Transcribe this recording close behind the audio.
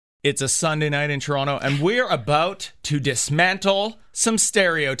It's a Sunday night in Toronto, and we're about to dismantle some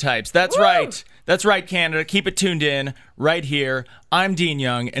stereotypes. That's right. That's right, Canada. Keep it tuned in right here. I'm Dean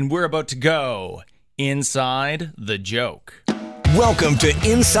Young, and we're about to go inside the joke. Welcome to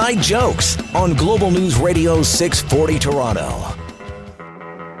Inside Jokes on Global News Radio 640 Toronto.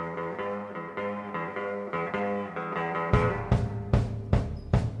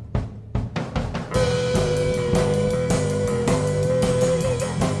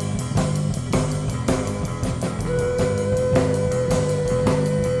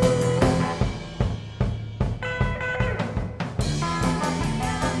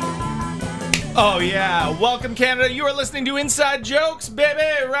 Oh, yeah. Welcome, Canada. You are listening to Inside Jokes,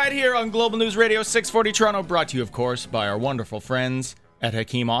 baby, right here on Global News Radio 640 Toronto, brought to you, of course, by our wonderful friends at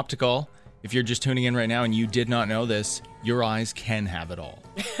Hakim Optical. If you're just tuning in right now and you did not know this, your eyes can have it all.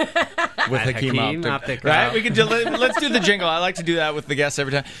 With Hakim Optical. Right? We can let's do the jingle. I like to do that with the guests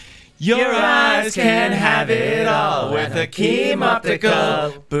every time. Your eyes can have it all with Hakim Optical.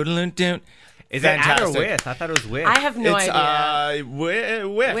 Boodaloon-doon. Is it at or with? I thought it was with. I have no idea.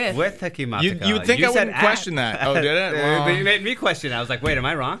 With Hakim Optical. You would think I wouldn't question that. Oh, did it? Well, but you made me question it. I was like, wait, am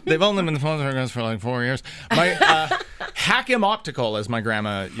I wrong? They've only been the phone service for like 4 years. My Hakim Optical, as my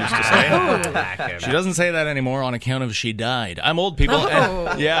grandma used to say. She doesn't say that anymore on account of she died. I'm old, people.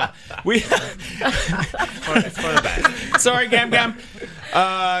 And, yeah. It's for the best. Sorry, Gam.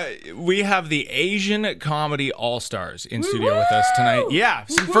 We have the Asian Comedy All-Stars in studio with us tonight. Yeah,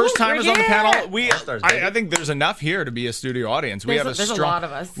 some first-timers on the panel. I think there's enough here to be a studio audience. There's a lot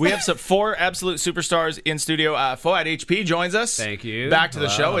of us. We have some 4 absolute superstars in studio. Fouad HP joins us. Thank you. Back to the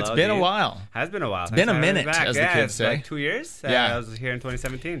show. It's been a while. Has been a while. It's been a minute, as the kids say. Like 2 years. Yeah. I was here in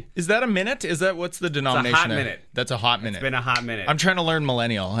 2017. Is that a minute? What's the denomination? It's a hot minute. That's a hot minute. It's been a hot minute. I'm trying to learn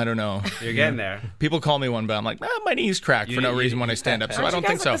millennial. I don't know. You're getting there. People call me one, but I'm like, my knees crack for no reason when I stand up, so I don't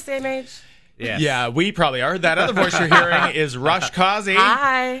think so. Aren't you guys the same age? Yes. Yeah, we probably are. That other voice you're hearing is Rush Kazi.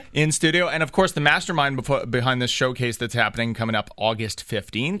 Hi. In studio. And, of course, the mastermind behind this showcase that's happening coming up August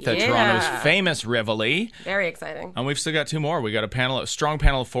 15th at Toronto's famous Rivoli. Very exciting. And we've still got 2 more. We got a strong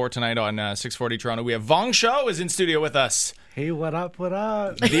panel of 4 tonight on 640 Toronto. We have Vong Show is in studio with us. Hey, what up, what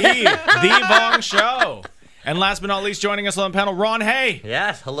up? The Vong Show. And last but not least, joining us on the panel, Ron Hay.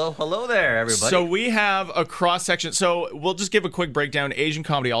 Yes, hello there, everybody. So we have a cross-section. So we'll just give a quick breakdown. Asian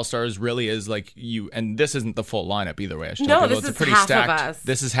Comedy All-Stars really is like you, and this isn't the full lineup either way. I should tell people. This it's is a pretty half stacked, of us.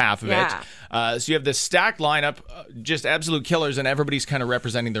 This is half of it. So you have this stacked lineup, just absolute killers, and everybody's kind of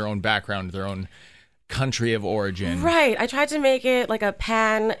representing their own background, their own country of origin. Right. I tried to make it like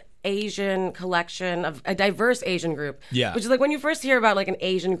a Asian collection of a diverse Asian group. Yeah. Which is like when you first hear about like an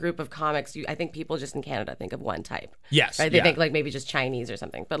Asian group of comics, I think people just in Canada think of one type. Yes. Right? They think like maybe just Chinese or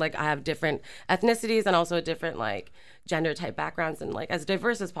something. But like I have different ethnicities and also different like gender type backgrounds and like as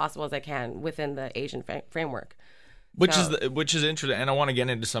diverse as possible as I can within the Asian framework. Which is interesting, and I want to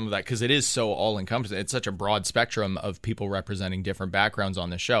get into some of that because it is so all-encompassing. It's such a broad spectrum of people representing different backgrounds on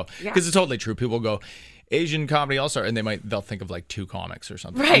this show. Because it's totally true. People go, Asian Comedy All-Star, and they'll think of like 2 comics or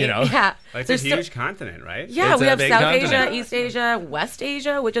something. Right, you know? yeah. It's a huge continent, right? Yeah, It's we a have big South continent. Asia, East Asia, West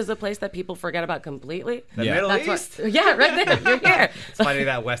Asia, which is a place that people forget about completely. The Middle That's East? Yeah, right there. You're here. It's funny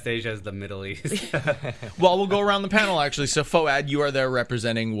that West Asia is the Middle East. Well, we'll go around the panel, actually. So, Fouad, you are there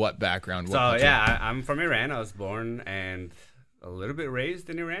representing what background? What country? I'm from Iran. I was born and a little bit raised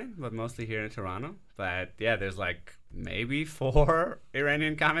in Iran, but mostly here in Toronto. But, yeah, there's like maybe 4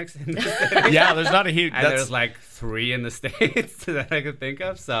 Iranian comics in the city. Yeah, there's not a huge... And there's like 3 in the States that I could think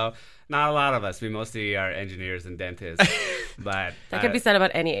of. So not a lot of us. We mostly are engineers and dentists. But That could be said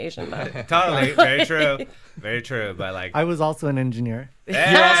about any Asian, though. Totally. Very true. Very true. But like... I was also an engineer. You're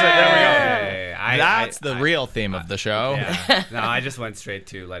also... There we go. Hey, That's the real theme of the show. Yeah. No, I just went straight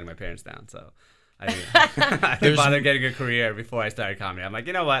to letting my parents down, so... I didn't bother getting a career before I started comedy. I'm like,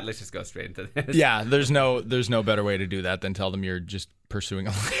 you know what? Let's just go straight into this. Yeah, there's no better way to do that than tell them you're just pursuing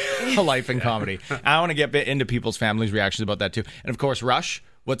a life in comedy. I want to get into people's families' reactions about that too. And of course, Rush,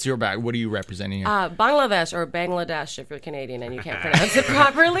 what's your back? What are you representing here? Bangladesh or Bangladesh if you're Canadian and you can't pronounce it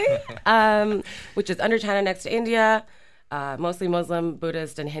properly, which is under China next to India. Mostly Muslim,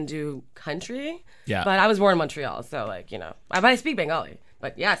 Buddhist, and Hindu country. Yeah. But I was born in Montreal, so like, but I speak Bengali.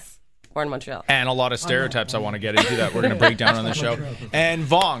 But yes. Born in Montreal. And a lot of stereotypes I want to get into that we're going to break down on the show. And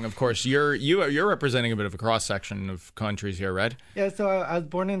Vong, of course, you're representing a bit of a cross-section of countries here, right? Yeah, so I was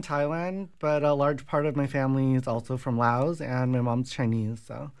born in Thailand, but a large part of my family is also from Laos, and my mom's Chinese,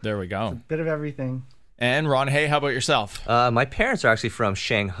 so... There we go. It's a bit of everything. And Ron Hay, how about yourself? My parents are actually from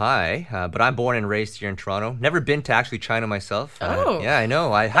Shanghai, but I'm born and raised here in Toronto. Never been to actually China myself. Oh. Yeah, I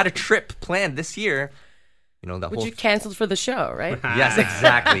know. I had a trip planned this year. that Which whole. you canceled for the show, right? Yes,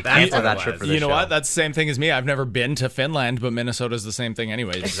 exactly. That's Cancel what that it trip was. for the You know show. what? That's the same thing as me. I've never been to Finland, but Minnesota's the same thing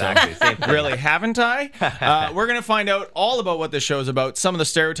anyways. Exactly, same thing. Really, haven't I? We're going to find out all about what this show's about, some of the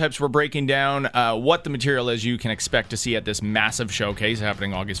stereotypes we're breaking down, what the material is you can expect to see at this massive showcase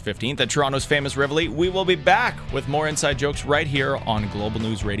happening August 15th at Toronto's famous Rivoli. We will be back with more Inside Jokes right here on Global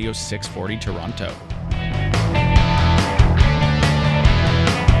News Radio 640 Toronto.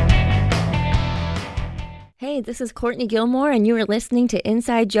 Hey, this is Courtney Gilmore, and you are listening to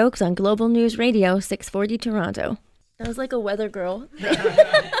Inside Jokes on Global News Radio 640 Toronto. I was like a weather girl.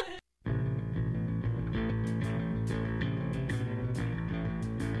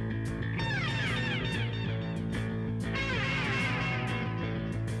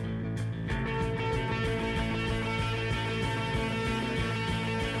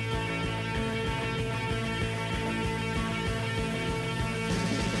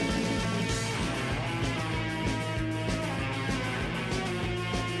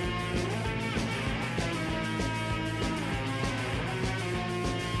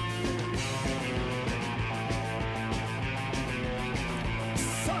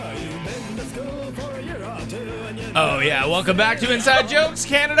 Oh, yeah. Welcome back to Inside Jokes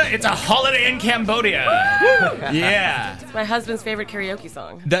Canada. It's a holiday in Cambodia. Yeah. It's my husband's favorite karaoke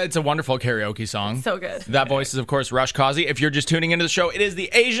song. It's a wonderful karaoke song. So good. That voice is, of course, Rush Kazi. If you're just tuning into the show, it is the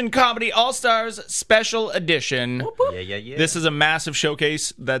Asian Comedy All-Stars Special Edition. Yeah. This is a massive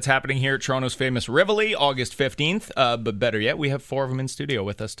showcase that's happening here at Toronto's famous Rivoli, August 15th. But better yet, we have 4 of them in studio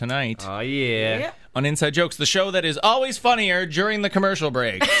with us tonight Oh, yeah. on Inside Jokes, the show that is always funnier during the commercial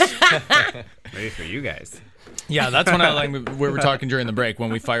breaks. Ready for you guys. Yeah, that's when I like. We were talking during the break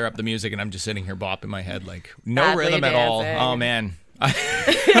when we fire up the music and I'm just sitting here bopping my head like no Badly rhythm at all. dancing. Oh man.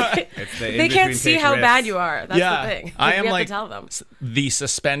 It's the They can't see how bad you are. That's Yeah, the thing. I am we have like to tell them. the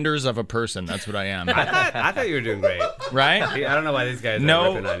suspenders of a person. That's what I am. I thought you were doing great. Right? I don't know why these guys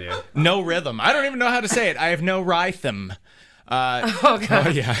are ripping on you. No rhythm. I don't even know how to say it. I have no rhythm. Oh, God. Oh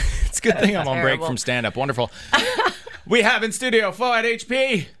yeah, it's a good thing I'm on break Terrible. from stand up. Wonderful. We have in studio Fuad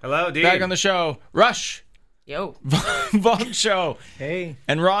HP Hello, Dean. back on the show. Rush. Yo. Vaughn Show. Hey.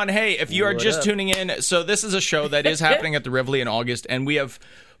 And Ron, hey, if you are What just up? tuning in, so this is a show that is happening at the Rivoli in August, and we have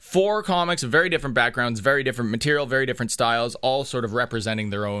 4 comics of very different backgrounds, very different material, very different styles, all sort of representing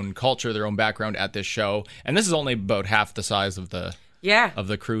their own culture, their own background at this show. And this is only about half the size of the Yeah.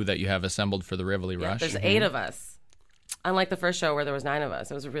 crew that you have assembled for the Rivoli Yeah, Rush. there's 8 of us. Unlike the first show where there was 9 of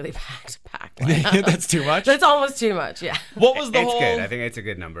us. It was a really packed. That's too much. That's almost too much, yeah. What was the It's whole? good. I think it's a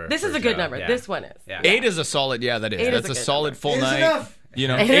good number. This for is a good show. number. Yeah. This one is. Yeah. 8 is a solid. Yeah, that is. Eight is That's a a good solid number. full Eight is night. enough. You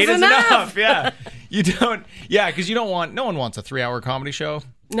know, Eight 8 is is enough. enough. Yeah, you don't. Yeah, because you don't want. No one wants a 3-hour comedy show.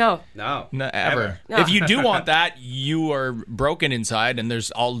 No. No. No, ever. No. If you do want that, you are broken inside, and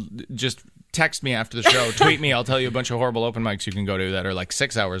there's all just text me after the show, tweet me. I'll tell you a bunch of horrible open mics you can go to that are like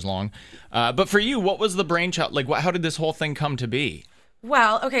 6 hours long. But for you, what was the brainchild? Like, how did this whole thing come to be?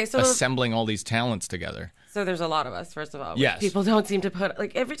 Well, okay, so Assembling all these talents together. so there's a lot of us, first of all. Yes. People don't seem to put,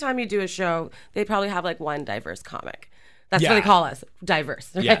 like, every time you do a show, they probably have, like, one diverse comic. That's Yeah. what they call us,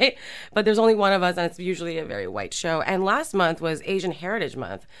 diverse, right? Yeah. But there's only one of us, and it's usually a very white show. And last month was Asian Heritage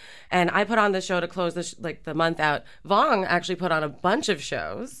Month, and I put on the show to close the month out. Vong actually put on a bunch of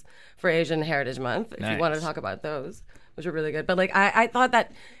shows for Asian Heritage Month, if you want to Nice. talk about those, which are really good. But, like, I thought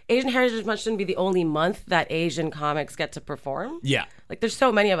that Asian Heritage Month shouldn't be the only month that Asian comics get to perform. Yeah. Like, there's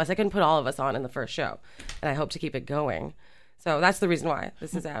so many of us. I couldn't put all of us on in the first show, and I hope to keep it going. So that's the reason why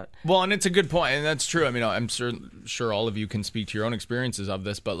this is out. Well, and it's a good point, and that's true. I mean, I'm sure all of you can speak to your own experiences of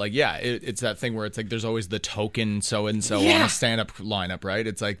this, but like, yeah, it's that thing where it's like there's always the token so-and-so on Yeah. a stand-up lineup, right?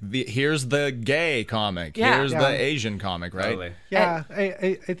 It's like, here's the gay comic, Yeah. here's Yeah. the Asian comic, right? Totally. Yeah,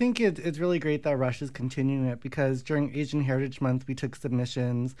 I think it's really great that Rush is continuing it because during Asian Heritage Month, we took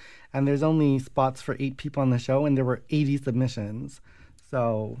submissions, and there's only spots for 8 people on the show, and there were 80 submissions.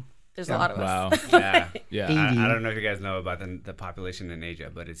 So, There's a lot of us. Wow. Yeah. Yeah. 80. I don't know if you guys know about the population in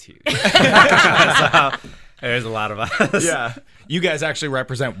Asia, but it's huge. So, there's a lot of us. Yeah. You guys actually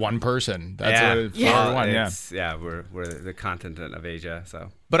represent one person. That's Yeah. what it, for Yeah. everyone, yeah. Yeah, we're the continent of Asia, so.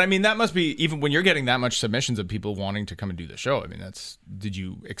 But I mean, that must be, even when you're getting that much submissions of people wanting to come and do the show, I mean, did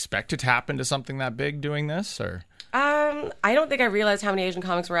you expect to tap into something that big doing this, or? I don't think I realized how many Asian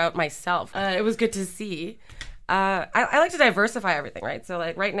comics were out myself. It was good to see. I like to diversify everything, right? So,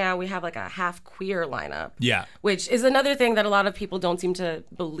 like, right now we have, like, a half queer lineup. Yeah. Which is another thing that a lot of people don't seem to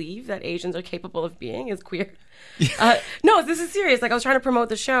believe that Asians are capable of being, is queer. No, this is serious. Like, I was trying to promote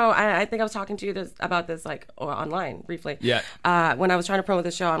the show. I think I was talking to you about this, like, online briefly. Yeah. When I was trying to promote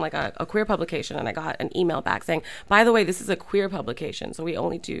the show on, like, a queer publication, and I got an email back saying, by the way, this is a queer publication, so we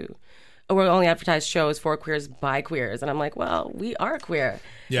only do we'll only advertise shows for queers by queers. And I'm like, well, we are queer.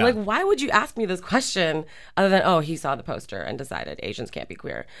 Yeah. Like, why would you ask me this question other than, oh, he saw the poster and decided Asians can't be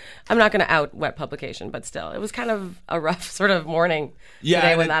queer? I'm not going to out Wet Publication, but still, it was kind of a rough sort of morning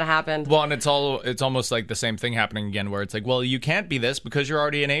today when that happened. Well, and it's almost like the same thing happening again, where it's like, well, you can't be this because you're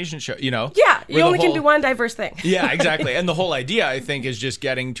already an Asian show, you know? Yeah, you only can be one diverse thing. Yeah, exactly. And the whole idea, I think, is just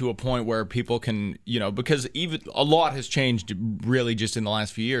getting to a point where people can, you know, because even a lot has changed really just in the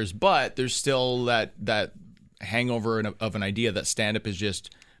last few years, but there's still that hangover of an idea that stand-up is just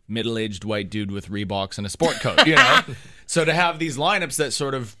middle-aged white dude with Reeboks and a sport coat, you know? So to have these lineups that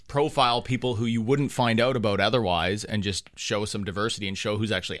sort of profile people who you wouldn't find out about otherwise and just show some diversity and show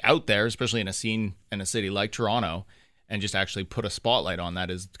who's actually out there, especially in a scene in a city like Toronto, and just actually put a spotlight on that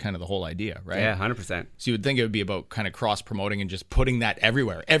is kind of the whole idea, right? Yeah, 100%. So you would think it would be about kind of cross-promoting and just putting that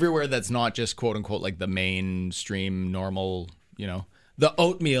everywhere that's not just quote-unquote like the mainstream, normal, you know, the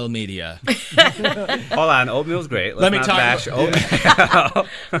oatmeal media. Hold on, oatmeal's great. Let me not talk bash about-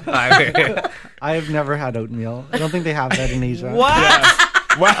 oatmeal. I've never had oatmeal. I don't think they have that in Asia. What?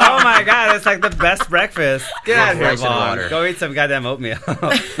 Wow. Oh my god, it's like the best breakfast. Get out of here, rice and Vaughn. water. Go eat some goddamn oatmeal.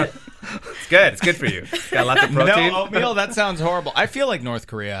 It's good. It's good for you. It's got lots of protein. No oatmeal? That sounds horrible. I feel like North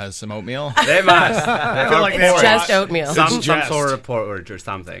Korea has some oatmeal. They must. I feel like they It's have just oatmeal. some just- sort of porridge or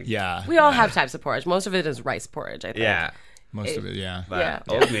something. Yeah. We all have types of porridge. Most of it is rice porridge, I think. Yeah. Most of it, yeah. But Yeah.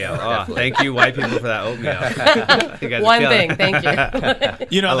 oatmeal. Oh, thank you, white people, for that oatmeal. You guys are One killing thing, it. thank you.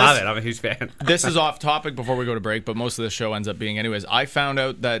 You know, I love it. I'm a huge fan. This is off topic before we go to break, but most of the show ends up being anyways. I found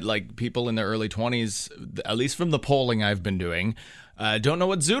out that like people in their early 20s, at least from the polling I've been doing, don't know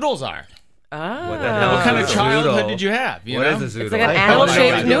what zoodles are. What the hell? What kind of is a childhood zoodle? did you have? You What know? is a zoodle? It's like an I animal have no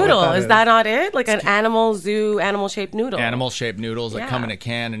shaped idea what noodle. that Is is. that not it? Like an animal shaped noodle. Animal-shaped noodles that Yeah. come in a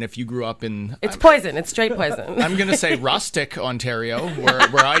can, and if you grew up in... It's poison. It's straight poison. I'm going to say rustic Ontario,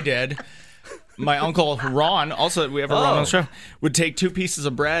 where I did. My uncle Ron, also we have a Ron on the show, would take 2 pieces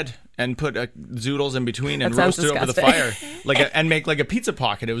of bread and put zoodles in between and That sounds roast it over the disgusting. fire, and make like a pizza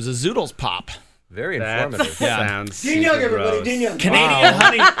pocket. It was a zoodles pop. Very That informative. sounds Ding dong, super everybody. gross. Ding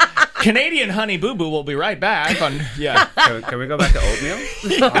dong. Canadian honey boo boo will be right back on Can we go back to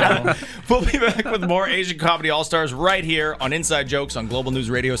oatmeal? We'll be back with more Asian Comedy All-Stars right here on Inside Jokes on Global News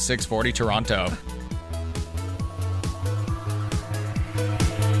Radio 640 Toronto.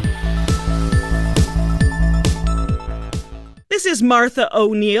 This is Martha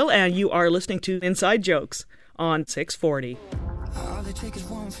O'Neill, and you are listening to Inside Jokes on 640. All they take is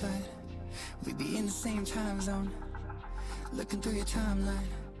one flight. We be in the same time zone. Looking through your timeline.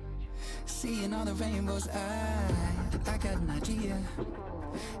 Seeing all the rainbows. I got an idea.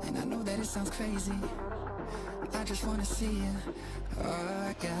 And I know that it sounds crazy. I just wanna see you. Oh,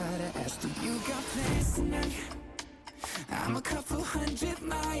 I gotta ask, do you got plans tonight? I'm a couple 100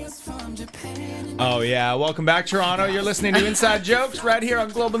 miles from Japan. Oh, yeah. Welcome back, Toronto. You're listening to Inside Jokes right here on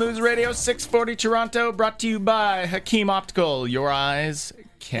Global News Radio 640 Toronto, brought to you by Hakeem Optical. Your eyes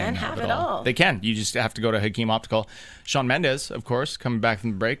can have it all. They can. You just have to go to Hakeem Optical. Shawn Mendes, of course, coming back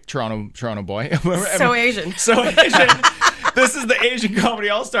from the break. Toronto boy. So Asian. So Asian. This is the Asian Comedy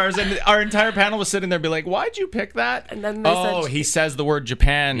All-Stars, and our entire panel was sitting there be like, why'd you pick that? And then they said- he says the word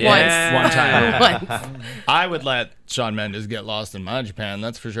Japan Once. one time. Once. I would let Shawn Mendes get lost in my Japan,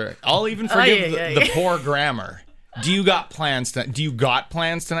 that's for sure. I'll even forgive the poor grammar. Do you got plans tonight?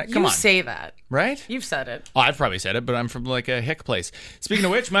 Come You on. say that. Right? You've said it. Oh, I've probably said it, but I'm from like a hick place. Speaking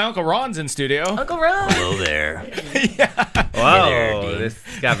of which, my Uncle Ron's in studio. Uncle Ron. Hello there. Whoa, there, Dean. this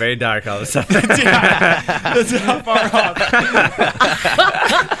got very dark all of a sudden. That's not far off.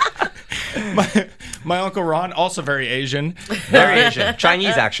 My Uncle Ron, also very Asian. Very Asian.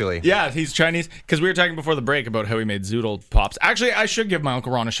 Chinese, actually. Yeah, he's Chinese. Because we were talking before the break about how he made zoodle pops. Actually, I should give my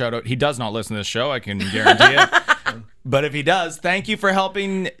Uncle Ron a shout out. He does not listen to this show, I can guarantee it. But if he does, thank you for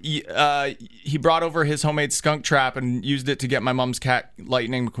helping. He brought over his homemade skunk trap and used it to get my mom's cat,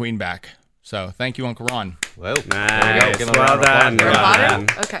 Lightning McQueen, back. So thank you, Uncle Ron. Whoa. Nice. Give him a Well round of done. applause. Well Water?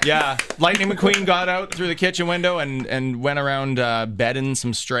 done. Okay. Yeah, Lightning McQueen got out through the kitchen window and went around bedding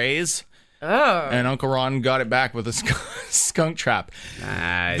some strays. Oh. And Uncle Ron got it back with a skunk trap.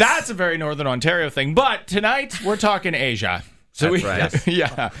 Nice. That's a very Northern Ontario thing. But tonight, we're talking Asia. So That's right.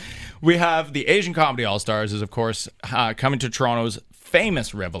 Yeah. We have the Asian Comedy All-Stars is, of course, coming to Toronto's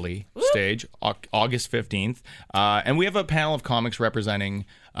famous Rivoli stage, August 15th. And we have a panel of comics representing,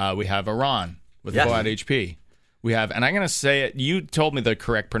 we have Iran with Fuad HP. We have, and I'm going to say it, you told me the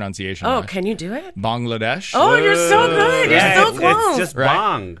correct pronunciation. Oh, Raj. can you do it? Bangladesh. Oh, you're so good. Yeah, You're so close. It's just Right.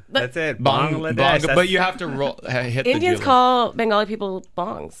 bong. That's it. Bangladesh. But you have to roll, hit the Indians jula. call Bengali people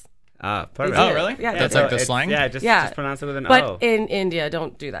bongs. Perfect. Oh, really? Yeah. That's So like the it's- slang? Yeah, just pronounce it with an But O. in India,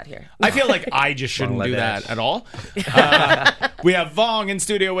 don't do that here. I feel like I just shouldn't do Bangladesh. that at all. We have Vong in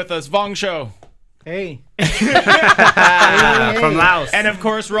studio with us. Vong Show. Hey. From Laos. And of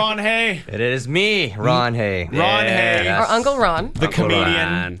course, Ron Hay. It is me, Ron Hay. Ron Hay. Our Uncle Ron. The Uncle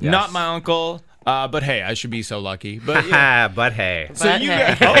comedian. Ron, yes. Not my uncle. But hey, I should be so lucky. But yeah. But hey. So But you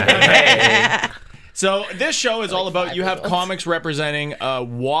hey. guys, hey. So this show is all about you have comics representing a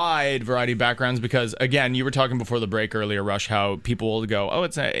wide variety of backgrounds because again, you were talking before the break earlier, Rush, how people will go, oh,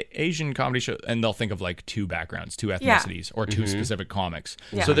 it's an Asian comedy show, and they'll think of like two backgrounds, two ethnicities, or two specific comics.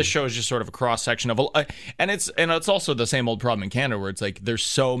 Yeah. So this show is just sort of a cross section of, and it's also the same old problem in Canada where it's like there's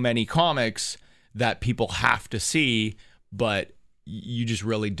so many comics that people have to see, but you just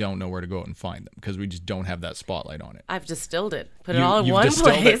really don't know where to go out and find them because we just don't have that spotlight on it. I've distilled it. Put it all in You've one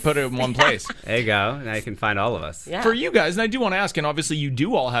distilled place. it, put it in one place. There you go. Now you can find all of us. Yeah. For you guys, and I do want to ask, and obviously you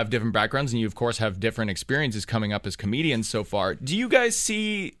do all have different backgrounds, and you of course have different experiences coming up as comedians so far. Do you guys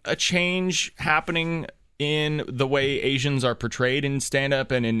see a change happening in the way Asians are portrayed in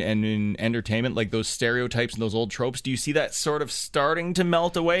stand-up and in entertainment, like those stereotypes and those old tropes? Do you see that sort of starting to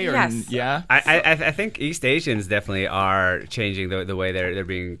melt away? Or Yes. Yeah. I think East Asians definitely are changing the way they're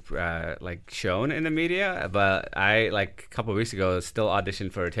being like shown in the media. But I like a couple of weeks ago still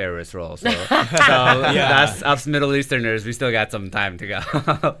auditioned for a terrorist role. So, that's us Middle Easterners. We still got some time to go.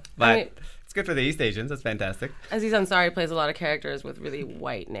 But I mean, it's good for the East Asians. That's fantastic. Aziz Ansari plays a lot of characters with really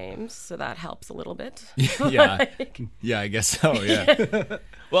white names, so that helps a little bit. Yeah. Yeah, I guess so, yeah.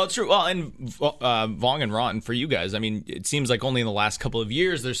 Well, it's true. Well, and Vong and Ron, for you guys, I mean, it seems like only in the last couple of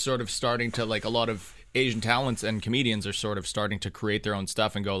years there's sort of starting to, like, a lot of Asian talents and comedians are sort of starting to create their own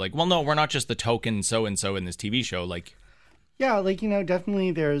stuff and go like, well, no, we're not just the token so-and-so in this TV show. Like, Yeah, like,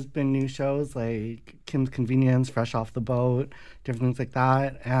 definitely there's been new shows like Kim's Convenience, Fresh Off the Boat, different things like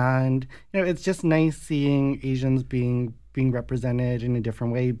that. And, it's just nice seeing Asians being represented in a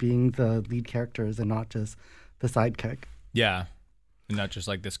different way, being the lead characters and not just the sidekick. yeah. And not just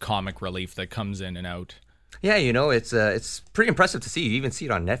like this comic relief that comes in and out. Yeah, it's pretty impressive to see. You even see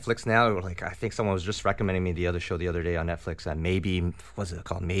it on Netflix now. Like, I think someone was just recommending me the other day on Netflix. Maybe, what's it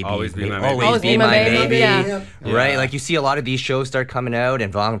called? Maybe. Always Be My Maybe. Always Be My Maybe. Yeah. Right? Like, you see a lot of these shows start coming out,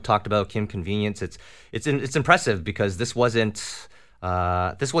 and Vong talked about Kim Convenience. It's impressive because this wasn't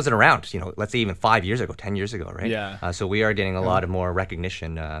around, let's say even 5 years ago, 10 years ago, right? Yeah. So we are getting a lot of more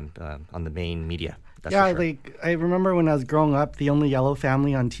recognition on the main media. That's Yeah, for sure. like, I remember when I was growing up, the only yellow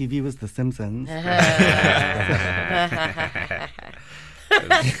family on TV was The Simpsons. My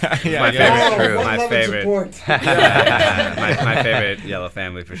favorite crew. My favorite. My favorite yellow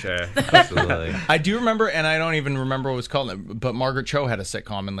family for sure. Absolutely. I do remember, and I don't even remember what it was called, but Margaret Cho had a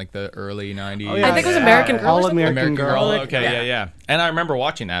sitcom in like the early 90s. Oh, yeah. I think it was American Girl. or All something. American Girl. Okay, yeah. And I remember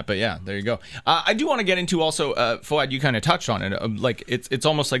watching that, but yeah, there you go. I do want to get into also, Fouad, you kind of touched on it. Like, it's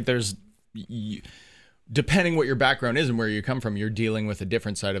almost like there's, depending what your background is and where you come from, you're dealing with a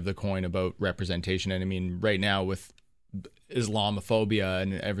different side of the coin about representation. And I mean, right now with Islamophobia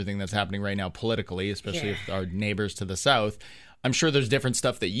and everything that's happening right now politically, especially with our neighbors to the south, I'm sure there's different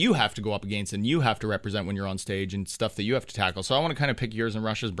stuff that you have to go up against and you have to represent when you're on stage and stuff that you have to tackle. So I want to kind of pick yours and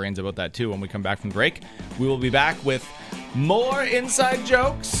Rush's brains about that too when we come back from break. We will be back with more inside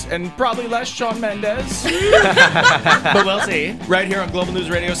jokes and probably less Shawn Mendes. But we'll see. Right here on Global News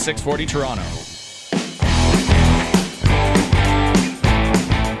Radio 640 Toronto.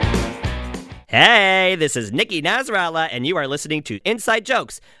 Hey, this is Nikki Nasrallah, and you are listening to Inside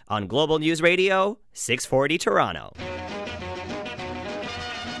Jokes on Global News Radio 640 Toronto.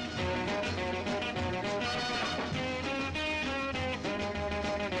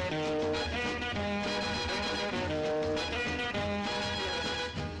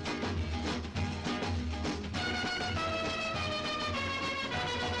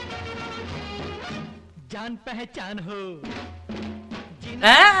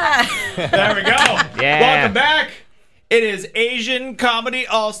 There we go. Yeah. Welcome back. It is Asian Comedy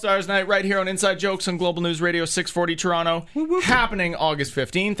All-Stars Night right here on Inside Jokes on Global News Radio 640 Toronto, happening August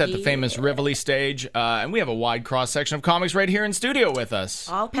 15th at the famous Rivoli stage. And we have a wide cross-section of comics right here in studio with us.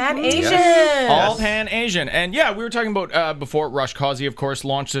 All Pan-Asian. All Pan-Asian. And yeah, we were talking about before Rush Causey, of course,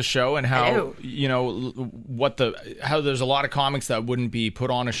 launched this show and how, how there's a lot of comics that wouldn't be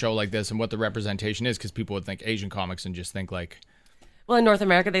put on a show like this and what the representation is because people would think Asian comics and just think like, Well, in North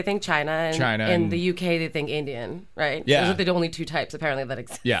America, they think China, and in and- the UK, they think Indian, right? Yeah. Those are the only two types, apparently, that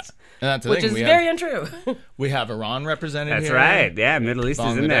exist. Yeah. And that's the Which thing. is very untrue. We have Iran represented That's here. right. Yeah, Middle East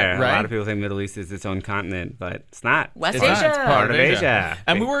is in there. Right? A lot of people think Middle East is its own continent, but it's not. West It's Asia. not. It's part of Asia.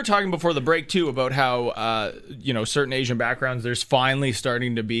 And we were talking before the break too about how certain Asian backgrounds, there's finally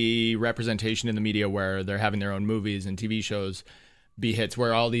starting to be representation in the media where they're having their own movies and TV shows be hits,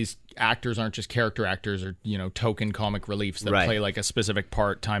 where all these actors aren't just character actors or token comic reliefs that Right. play like a specific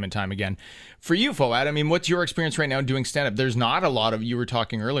part time and time again. For you, Fouad, I mean, what's your experience right now doing stand up? There's not a lot of, you were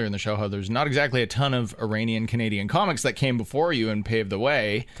talking earlier in the show how there's not exactly a ton of Iranian Canadian comics that came before you and paved the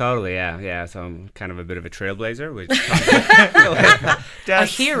way. Totally, yeah. So I'm kind of a bit of a trailblazer, which A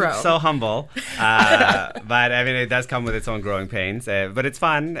hero. So humble, but I mean, it does come with its own growing pains. But it's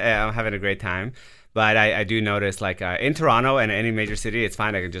fun. I'm having a great time. But I do notice, like, in Toronto and any major city, it's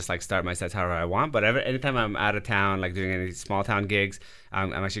fine. I can just, like, start my sets however I want. But anytime I'm out of town, like, doing any small town gigs,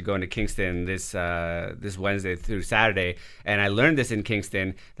 I'm actually going to Kingston this Wednesday through Saturday. And I learned this in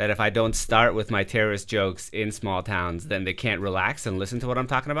Kingston, that if I don't start with my terrorist jokes in small towns, then they can't relax and listen to what I'm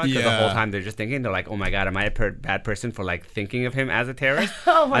talking about. Because the whole time they're just thinking, they're like, oh, my God, am I a bad person for, like, thinking of him as a terrorist?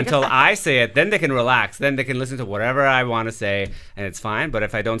 Until I say it, then they can relax. Then they can listen to whatever I want to say, and it's fine. But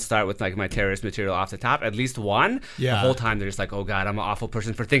if I don't start with, like, my terrorist material off the top, at least one, the whole time they're just like, oh God, I'm an awful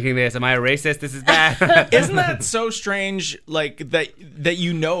person for thinking this. Am I a racist? This is bad. Isn't that so strange? Like that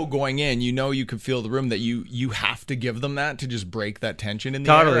going in, you could feel the room, that you have to give them that to just break that tension in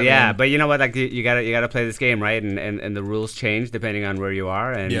the air. Totally, yeah. But you know what? Like you gotta play this game, right? And the rules change depending on where you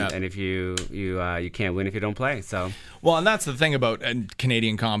are, and if you can't win if you don't play. So. Well, and that's the thing about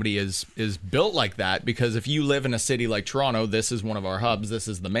Canadian comedy is built like that, because if you live in a city like Toronto, this is one of our hubs, this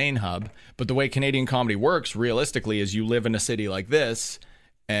is the main hub. But the way Canadian comedy works realistically is you live in a city like this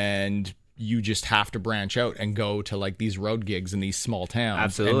and you just have to branch out and go to like these road gigs in these small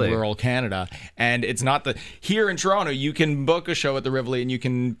towns in rural Canada. And it's not here in Toronto, you can book a show at the Rivoli and you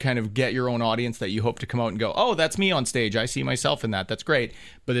can kind of get your own audience that you hope to come out and go, oh, that's me on stage. I see myself in that. That's great.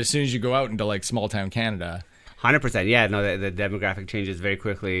 But as soon as you go out into like small town Canada, 100%. Yeah, no, the demographic changes very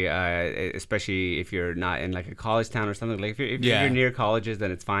quickly, especially if you're not in like a college town or something. Like if you're near colleges, then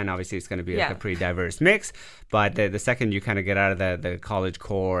it's fine. Obviously, it's going to be like a pretty diverse mix. But the second you kind of get out of the college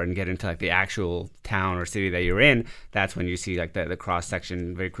core and get into like the actual town or city that you're in, that's when you see like the cross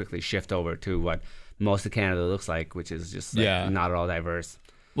section very quickly shift over to what most of Canada looks like, which is just like, not at all diverse.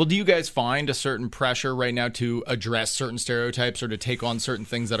 Well, do you guys find a certain pressure right now to address certain stereotypes or to take on certain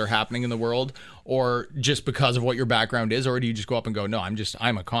things that are happening in the world, or just because of what your background is, or do you just go up and go, no,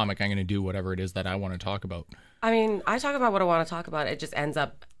 I'm a comic, I'm going to do whatever it is that I want to talk about? I mean, I talk about what I want to talk about. It just ends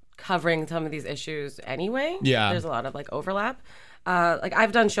up covering some of these issues anyway. Yeah. There's a lot of like overlap. Like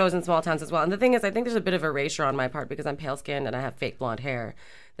I've done shows in small towns as well. And the thing is, I think there's a bit of erasure on my part because I'm pale skinned and I have fake blonde hair.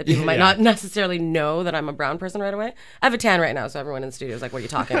 That people might not necessarily know that I'm a brown person right away. I have a tan right now, so everyone in the studio is like, what are you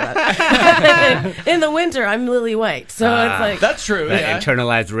talking about? In the winter, I'm lily white. So it's like... That's true. That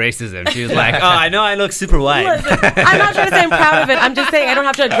internalized racism. She was like, oh, I know I look super white. Listen, I'm not trying to say I'm proud of it. I'm just saying I don't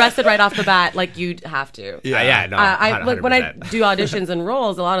have to address it right off the bat like you'd have to. No, like when I do auditions and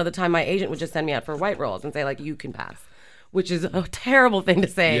roles, a lot of the time my agent would just send me out for white roles and say, like, you can pass. Which is a terrible thing to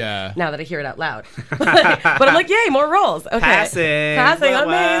say now that I hear it out loud. But I'm like, yay, more roles. Okay. Passing,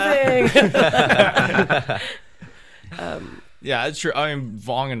 amazing. Yeah, it's true. I mean,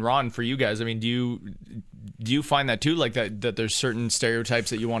 Vong and Ron, for you guys, I mean, do you find that too? Like that there's certain stereotypes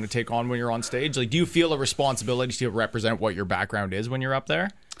that you want to take on when you're on stage? Like, do you feel a responsibility to represent what your background is when you're up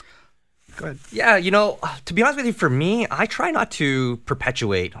there? Go ahead. Yeah, to be honest with you, for me, I try not to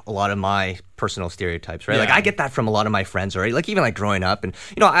perpetuate a lot of my personal stereotypes, right? Yeah. Like I get that from a lot of my friends, right? Like even like growing up, and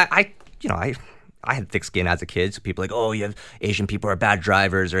I had thick skin as a kid, so people are like, oh, you have Asian people are bad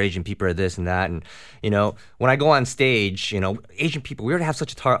drivers, or Asian people are this and that, and when I go on stage, Asian people, we already have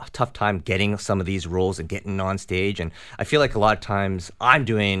such a tough time getting some of these roles and getting on stage, and I feel like a lot of times I'm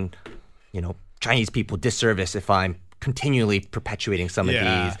doing, Chinese people disservice if I'm continually perpetuating some of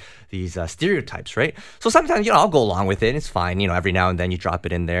these stereotypes, right? So sometimes, I'll go along with it. And it's fine. Every now and then you drop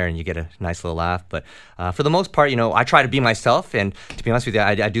it in there and you get a nice little laugh. But for the most part, I try to be myself. And to be honest with you,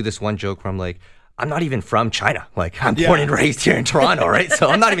 I do this one joke where I'm like, I'm not even from China. Like, I'm born and raised here in Toronto, right? So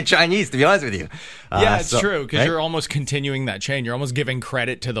I'm not even Chinese, to be honest with you. It's true, because you're almost continuing that chain. You're almost giving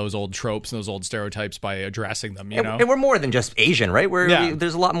credit to those old tropes and those old stereotypes by addressing them, And we're more than just Asian, right?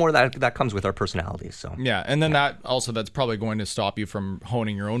 There's a lot more that comes with our personalities. So yeah, and then that's probably going to stop you from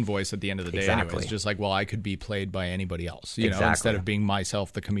honing your own voice at the end of the day. Anyway. It's just like, well, I could be played by anybody else, instead of being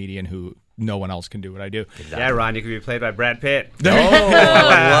myself, the comedian who no one else can do what I do. Yeah, Ron, you could be played by Brad Pitt. Oh, I would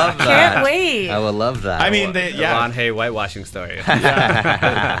love that. Can't wait. I would love that. I mean, The Ron Hay whitewashing story.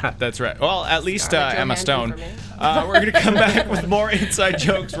 that's right. Well, at least Emma Stone. We're going to come back with more inside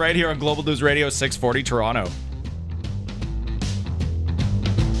jokes right here on Global News Radio 640 Toronto.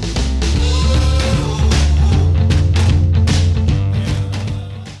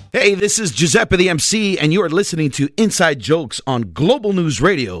 Hey, this is Giuseppe the MC, and you are listening to Inside Jokes on Global News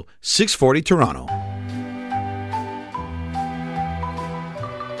Radio 640 Toronto.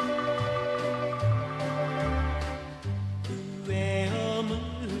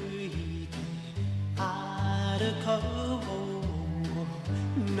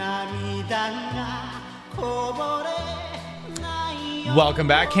 Welcome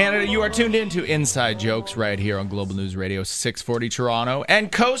back, Canada. You are tuned in to Inside Jokes right here on Global News Radio 640 Toronto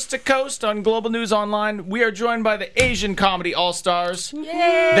and coast to coast on Global News Online. We are joined by the Asian Comedy All-Stars. Yay!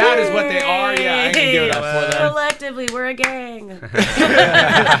 That is what they are. Yeah, I can give it up for them. Collectively, we're a gang.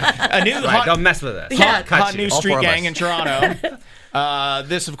 A new Right, don't mess with us. hot new All street four of gang us. in Toronto.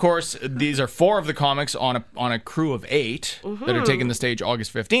 This, of course, these are 4 of the comics on a crew of 8 that are taking the stage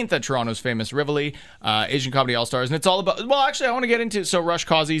August 15th at Toronto's famous Rivoli, Asian Comedy All-Stars. And it's all about, well, actually, I want to get into, so Rush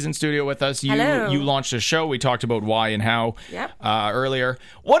Kazi's in studio with us. Hello. You launched a show. We talked about why and how Yep. earlier.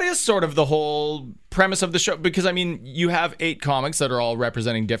 What is sort of the whole premise of the show? Because, I mean, you have 8 comics that are all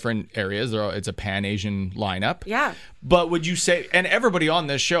representing different areas. It's a pan-Asian lineup. Yeah. But would you say, and everybody on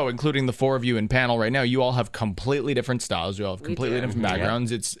this show, including the 4 of you in panel right now, you all have completely different styles. You all have completely different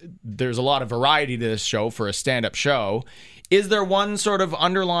backgrounds. There's a lot of variety to this show for a stand-up show. Is there one sort of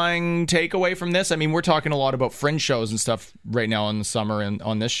underlying takeaway from this? I mean, we're talking a lot about fringe shows and stuff right now in the summer and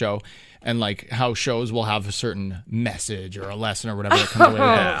on this show, and like how shows will have a certain message or a lesson or whatever that comes away with it.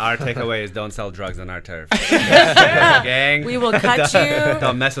 Yeah, our takeaway is don't sell drugs on our turf. Gang. We will cut you.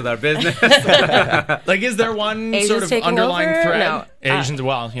 Don't mess with our business. Like, is there one Asians sort of taking underlying over? thread? No. Asians,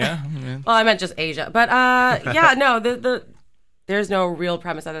 well, yeah. Well, I meant just Asia. But yeah, no, there's no real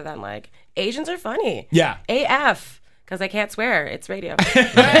premise other than like Asians are funny. Yeah. AF. Because I can't swear, it's radio.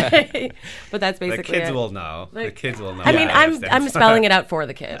 But that's The basically kids it. will know. The kids will know. I mean, Yeah, I'm spelling it out for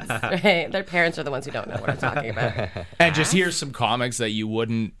the kids. Right? Their parents are the ones who don't know what I'm talking about. And just here's some comics that you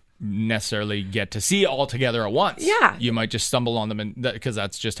wouldn't necessarily get to see all together at once. Yeah. You might just stumble on them because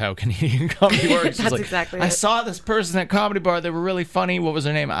that's just how Canadian comedy works. It's That's like, exactly I it. saw this person at Comedy Bar. They were really funny. What was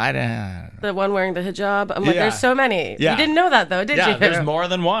their name? I don't know. The one wearing the hijab. I'm like, Yeah. there's so many. Yeah. You didn't know that though, did Yeah, you? there's more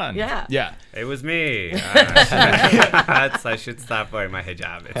than one. Yeah. Yeah. It was me. I should stop wearing my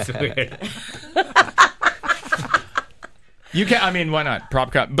hijab. It's weird. You can. I mean, why not?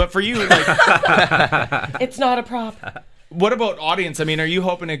 Prop cut. But for you, like, It's not a prop. what about audience? I mean, are you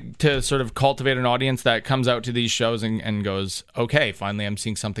hoping to sort of cultivate an audience that comes out to these shows and goes, okay, finally I'm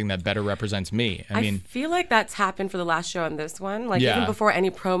seeing something that better represents me? I mean, feel like that's happened for the last show and this one. Like Yeah. even before any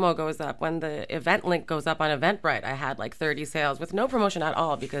promo goes up, when the event link goes up on Eventbrite, I had like 30 sales with no promotion at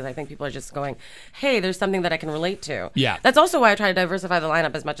all because I think people are just going, hey, there's something that I can relate to. Yeah. That's also why I try to diversify the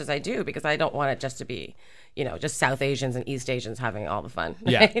lineup as much as I do because I don't want it just to be, just South Asians and East Asians having all the fun.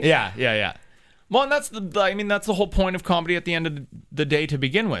 yeah, right? yeah. Well, and that's that's the whole point of comedy at the end of the day to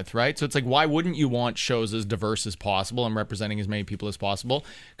begin with, right? So it's like, why wouldn't you want shows as diverse as possible and representing as many people as possible?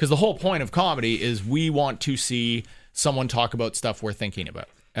 Because the whole point of comedy is we want to see someone talk about stuff we're thinking about.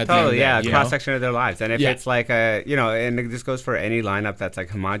 At the end of Totally, the day, yeah, you know? cross section of their lives. And if Yeah. it's like and this goes for any lineup that's like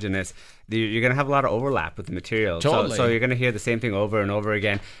homogenous, you're gonna have a lot of overlap with the material. Totally. So you're gonna hear the same thing over and over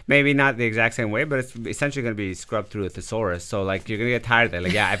again. Maybe not the exact same way, but it's essentially gonna be scrubbed through a thesaurus. So like you're gonna get tired of it.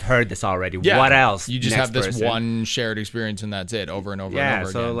 Like, yeah, I've heard this already. Yeah. What else? You just Next have this person. one shared experience and that's it, over and over Yeah, and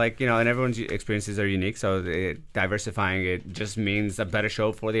over so again. like, and everyone's experiences are unique, so diversifying it just means a better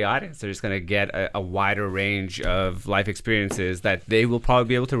show for the audience. They're just going to get a wider range of life experiences that they will probably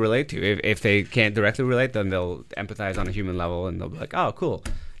be able to relate to. If they can't directly relate, then they'll empathize on a human level and they'll be like, oh, cool.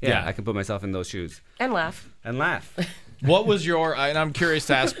 Yeah, Yeah. I can put myself in those shoes. And laugh. And laugh. What was your, and I'm curious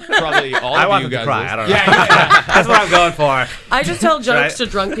to ask probably all I of want you them guys. to cry. this. I don't know. Yeah. That's what I'm going for. I just tell jokes Right. to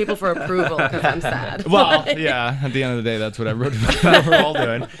drunk people for approval because I'm sad. Well, yeah. At the end of the day, that's what we're all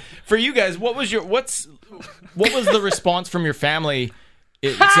doing. For you guys, what was what was the response from your family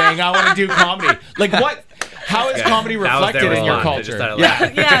saying, "I want to do comedy"? Like, How is comedy That was their reflected in your response. They just culture?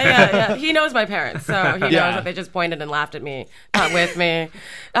 started Yeah. He knows my parents, so he knows Yeah. that they just pointed and laughed at me, not with me.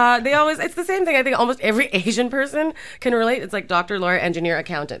 It's the same thing. I think almost every Asian person can relate. It's like doctor, lawyer, engineer,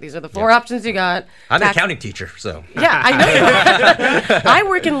 accountant. These are the four options you got. I'm an accounting teacher, so. Yeah, I know you are. I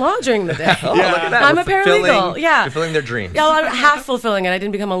work in law during the day. Oh, look at that. I'm We're a paralegal. Yeah. Fulfilling their dreams. Yeah, well, I'm half fulfilling it. I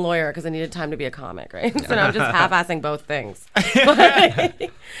didn't become a lawyer because I needed time to be a comic, right? So now I'm just half-assing both things.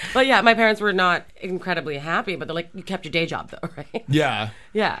 But yeah, my parents were not incredibly happy, but they're like, you kept your day job though, right? Yeah.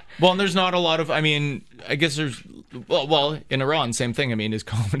 Yeah. Well, and there's not a lot of, I mean, I guess there's, well, in Iran, same thing. I mean, is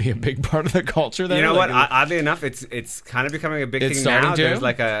comedy a big part of the culture there? You know Like, what? Oddly enough, it's kind of becoming a big It's thing starting now. to? There's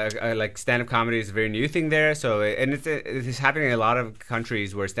like a like stand-up comedy is a very new thing there. So it's happening in a lot of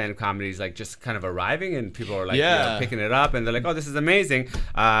countries where stand-up comedy is like just kind of arriving and people are like picking it up and they're like, oh, this is amazing.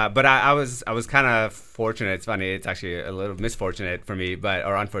 But I was kind of fortunate. It's funny. It's actually a little misfortunate for me,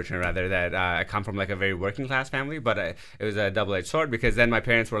 or unfortunate rather, that I come from like a very working class family. But it was a double-edged sword because then my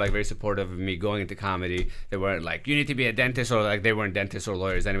parents were like very supportive of me going into comedy. They weren't like, you need to be a dentist, or like they weren't dentists or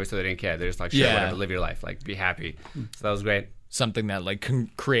lawyers anyway, so they didn't care. They're just like, sure, whatever, live your life, like be happy. So that was great. Something that like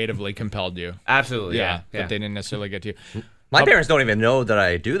creatively compelled you. Absolutely, yeah. But they didn't necessarily get to you. My parents don't even know that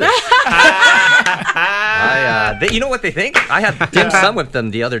I do this. You know what they think? I had dim sum with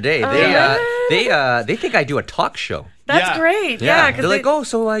them the other day. They think I do a talk show. That's great. Yeah. They're like, oh,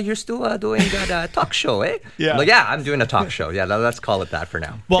 so you're still doing that talk show, eh? Yeah. I'm like, yeah, I'm doing a talk show. Yeah, let's call it that for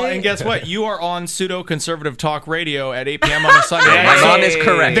now. Well, and guess what? You are on pseudo-conservative talk radio at 8 p.m. on a Sunday. My mom is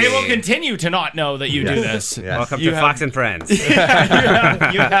correct. They will continue to not know that you do this. Yes. Welcome to Fox and Friends. You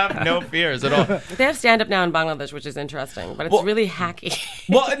have no fears at all. They have stand-up now in Bangladesh, which is interesting, but it's really hacky.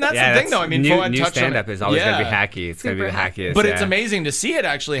 Well, and that's the thing, though. I mean, Fouad new touched on stand-up it. is always going to be hacky. It's going to be the hackiest. But it's amazing to see it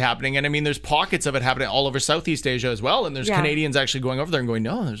actually happening. And I mean, there's pockets of it happening all over Southeast Asia as well. And there's Canadians actually going over there and going,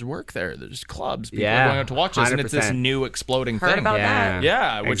 no, there's work there. There's clubs. People are going out to watch this. And it's this new exploding Heard thing. about that.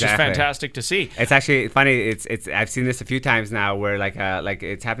 Yeah, which is fantastic to see. It's actually funny. It's I've seen this a few times now where like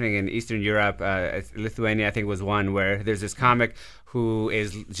it's happening in Eastern Europe. Lithuania, I think, was one where there's this comic who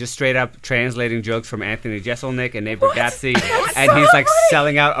is just straight up translating jokes from Anthony Jeselnik and Nate Bargatze, and he's like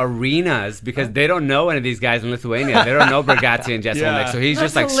selling out arenas because they don't know any of these guys in Lithuania. They don't know Bargatze and Jeselnik, so he's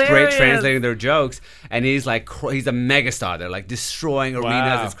just like straight translating their jokes, and he's like he's a megastar. They're like destroying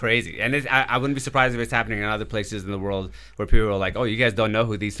arenas. Wow. It's crazy, and I wouldn't be surprised if it's happening in other places in the world where people are like, "Oh, you guys don't know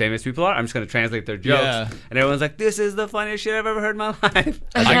who these famous people are? I'm just going to translate their jokes," and everyone's like, "This is the funniest shit I've ever heard in my life."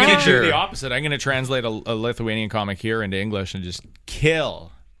 I'm going to do the opposite. I'm going to translate a Lithuanian comic here into English and just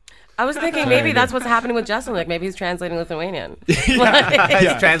kill. I was thinking maybe that's what's happening with Jeselnik. Maybe he's translating Lithuanian. He's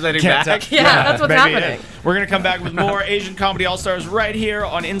translating back. That's what's happening. We're going to come back with more Asian Comedy All-Stars right here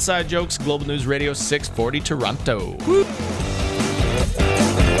on Inside Jokes, Global News Radio 640 Toronto. Woo.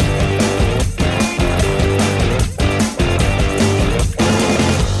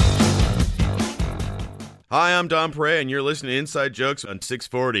 Hi, I'm Don Prey, and you're listening to Inside Jokes on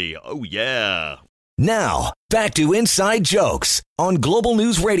 640. Oh, yeah. Now, back to Inside Jokes on Global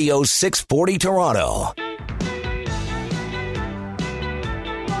News Radio 640 Toronto.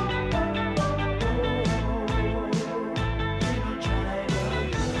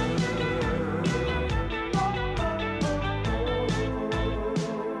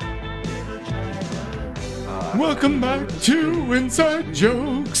 Welcome back to Inside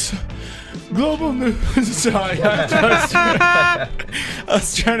Jokes. Global News. Sorry, I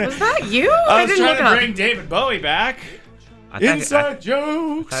was trying to. Was that you? I was didn't trying look to up. bring David Bowie back. Inside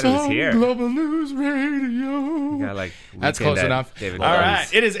Jokes thought he was on here. Global News Radio. Yeah, like That's close enough. All right,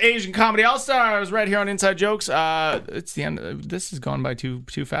 it is Asian Comedy All Stars right here on Inside Jokes. It's the end. This has gone by too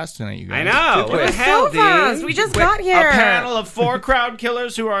fast tonight, you guys. I know. What the hell, So fast. We just got here. A panel of 4 crowd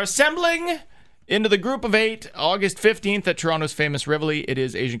killers who are assembling into the group of 8, August 15th at Toronto's famous Rivoli. It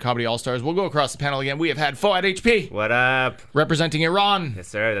is Asian Comedy All-Stars. We'll go across the panel again. We have had Fouad HP. What up? Representing Iran. Yes,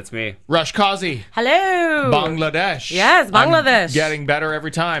 sir. That's me. Rush Kazi. Hello. Bangladesh. Yes, Bangladesh. I'm getting better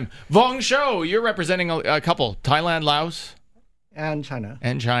every time. Vong Shou, you're representing a couple. Thailand, Laos. And China.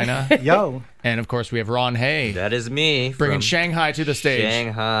 Yo. And, of course, we have Ron Hay. That is me. Bringing from Shanghai to the stage.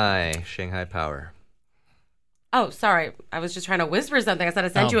 Shanghai Power. Oh, sorry. I was just trying to whisper something. I said I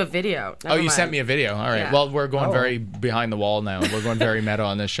sent you a video. Never You mind. sent me a video. All right. Yeah. Well, we're going very behind the wall now. We're going very meta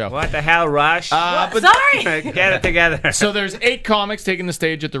on this show. What the hell, Rush? Sorry. Get it together. So there's 8 comics taking the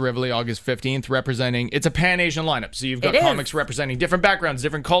stage at the Rivoli August 15th, representing, it's a Pan-Asian lineup. So you've got comics representing different backgrounds,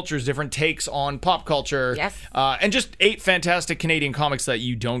 different cultures, different takes on pop culture. Yes. And just 8 fantastic Canadian comics that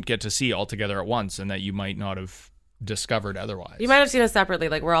you don't get to see all together at once and that you might not have discovered otherwise. You might have seen us separately.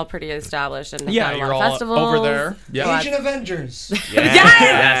 Like, we're all pretty established and have Yeah, done a you're lot of all festivals. over there. Yeah. Asian Avengers. Yeah.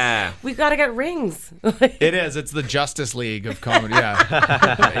 Yes! We got to get rings. It is. It's the Justice League of comedy.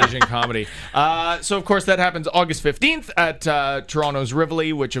 Yeah. Asian comedy. So, of course, that happens August 15th at Toronto's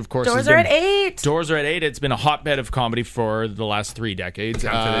Rivoli, which, of course, Doors are at 8. Doors are at 8. It's been a hotbed of comedy for the last 3 decades.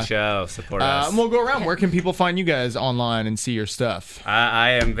 Come to the show. Support us. And we'll go around. Where can people find you guys online and see your stuff? I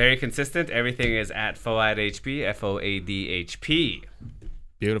am very consistent. Everything is at FOADHP, FOADHP.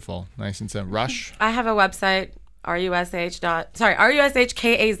 Beautiful. Nice and simple. Rush? I have a website,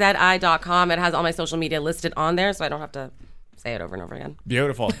 rushkazi.com. It has all my social media listed on there, so I don't have to say it over and over again.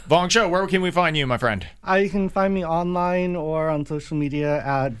 Beautiful. Vong Show, where can we find you, my friend? You can find me online or on social media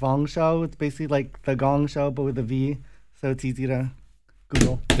at Vong Show. It's basically like the Gong Show, but with a V, so it's easy to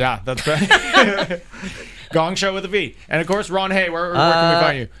Google. Yeah, that's right. Gong Show with a V. And, of course, Ron Hay, where can we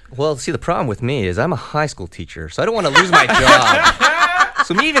find you? Well, see, the problem with me is I'm a high school teacher, so I don't want to lose my job.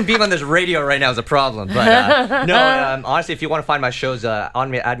 So me even being on this radio right now is a problem. But honestly, if you want to find my shows, add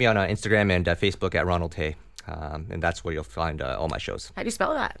me on Instagram and Facebook at Ronald Hay. And that's where you'll find all my shows. How do you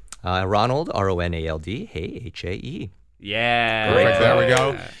spell that? Ronald, Ronald, Hay, Hae. Yeah. Perfect. There we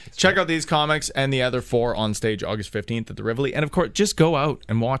go. Check out these comics and the other 4 on stage August 15th at the Rivoli. And, of course, just go out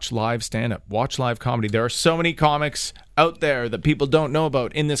and watch live stand-up. Watch live comedy. There are so many comics out there that people don't know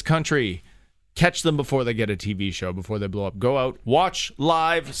about in this country. Catch them before they get a TV show, before they blow up. Go out, watch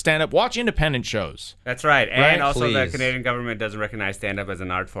live stand-up, watch independent shows. That's right. And also Please. the Canadian government doesn't recognize stand-up as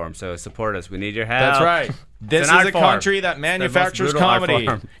an art form, so support us. We need your help. That's right. This is a country that manufactures comedy.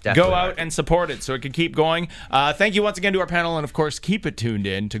 Go out and support it so it can keep going. Thank you once again to our panel, and of course, keep it tuned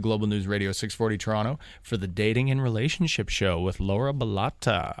in to Global News Radio 640 Toronto for the Dating and Relationship Show with Laura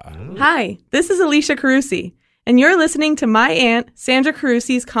Bellotta. Hi, this is Alicia Carusi, and you're listening to my aunt, Sandra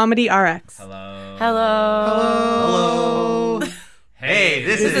Carusi's Comedy RX. Hello. Hey,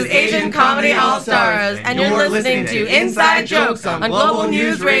 this is Asian Comedy All-Stars, and you're listening to Inside Jokes on Global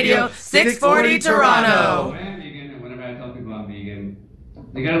News Radio 640 Toronto. Whenever I tell people I'm vegan,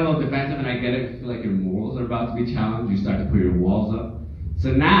 they get a little defensive, and I get it. I feel like your morals are about to be challenged. You start to put your walls up.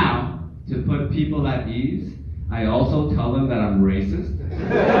 So now, to put people at ease, I also tell them that I'm racist.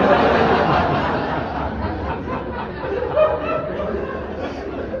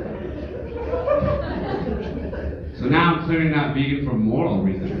 So now I'm clearly not vegan for moral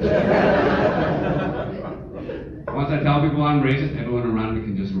reasons. Once I tell people I'm racist, everyone around me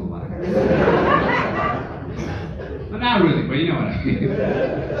can just relax. But not really, but you know what I mean.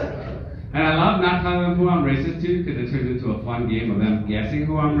 And I love not telling them who I'm racist to, because it turns into a fun game of them guessing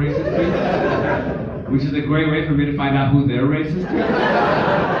who I'm racist to, which is a great way for me to find out who they're racist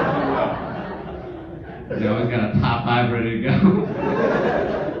to. They always got a top 5 ready to go.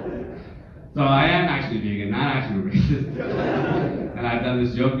 So I am actually vegan, not actually racist. And I've done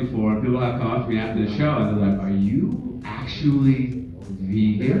this joke before. People have come up to me after the show and they're like, "Are you actually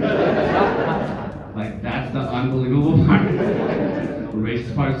vegan?" Like, that's the unbelievable part. The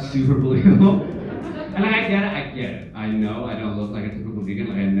racist part's super believable. And I get it. I know I don't look like a typical vegan.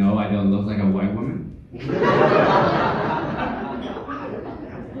 Like, I know I don't look like a white woman.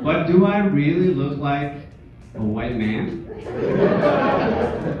 But do I really look like a white man?